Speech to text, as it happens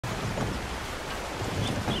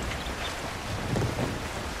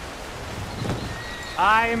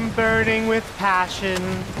I'm burning with passion.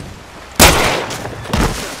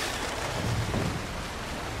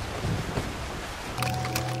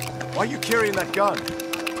 Why are you carrying that gun?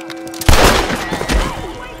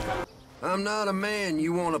 I'm not a man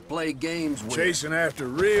you want to play games with. Chasing after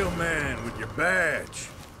real man with your badge.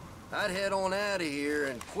 I'd head on out of here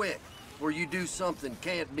and quick, before you do something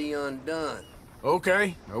can't be undone.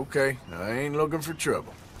 Okay. I ain't looking for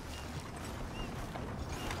trouble.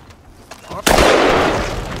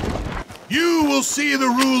 You will see the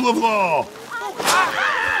rule of law.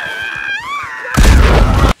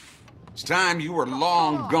 It's time you were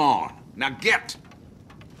long gone. Now get!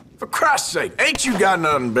 For Christ's sake, ain't you got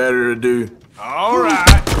nothing better to do? All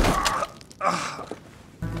right.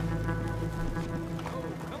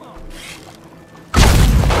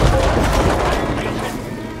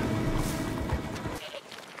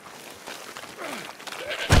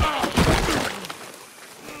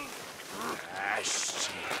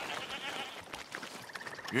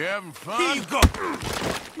 You having fun? Here you go.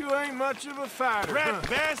 You ain't much of a fighter, Rat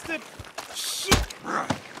bastard! Shit!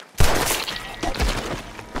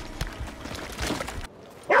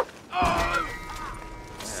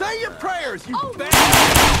 Say your prayers, you bastard!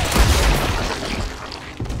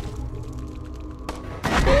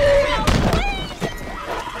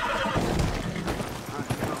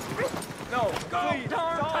 No, please,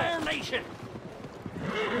 Darn nation!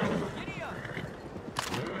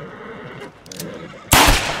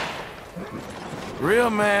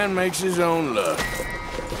 Real man makes his own luck.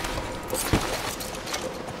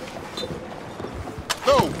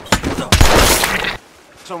 No!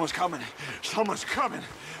 Someone's coming. Someone's coming.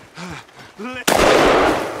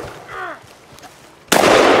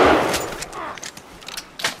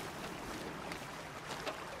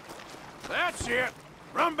 That's it.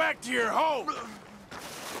 Run back to your hole.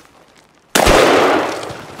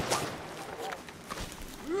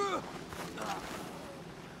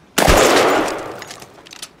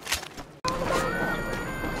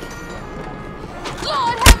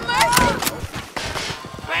 Lord have mercy!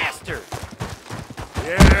 Bastard!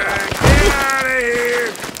 Yeah, get out of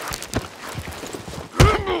here!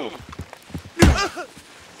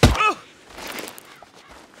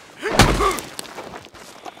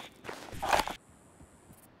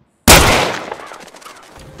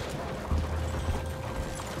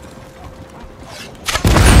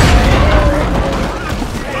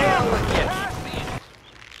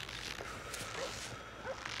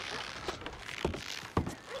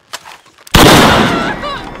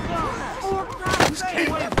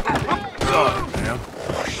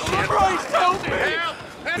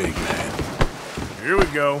 Big man. Here we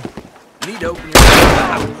go. Need to open your...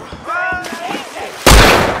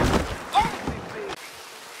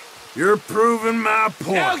 You're proving my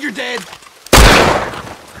point. Now you're dead!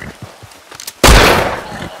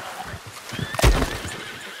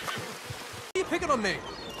 You picking on me?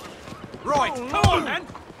 Right, come on, man!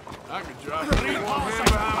 I could drop one hand behind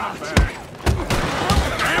my back.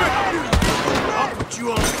 Damn it! I'll put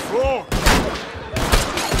you on the floor.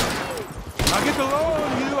 I'll get the law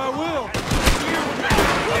on you, I will.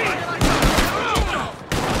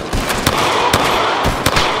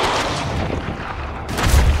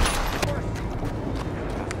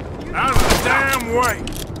 Out of the damn way.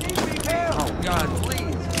 Oh, God, please.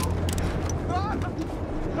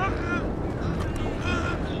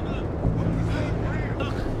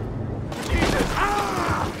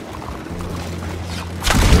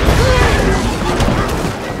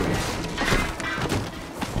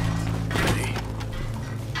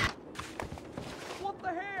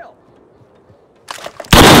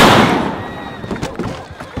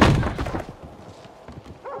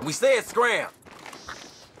 We said scram.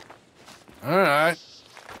 All right.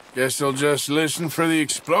 Guess they'll just listen for the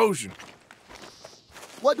explosion.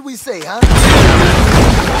 What do we say, huh?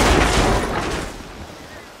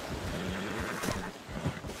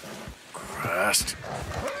 Christ.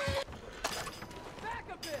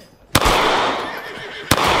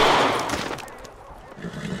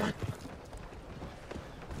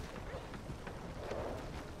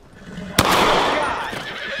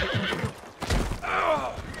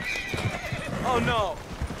 Oh no!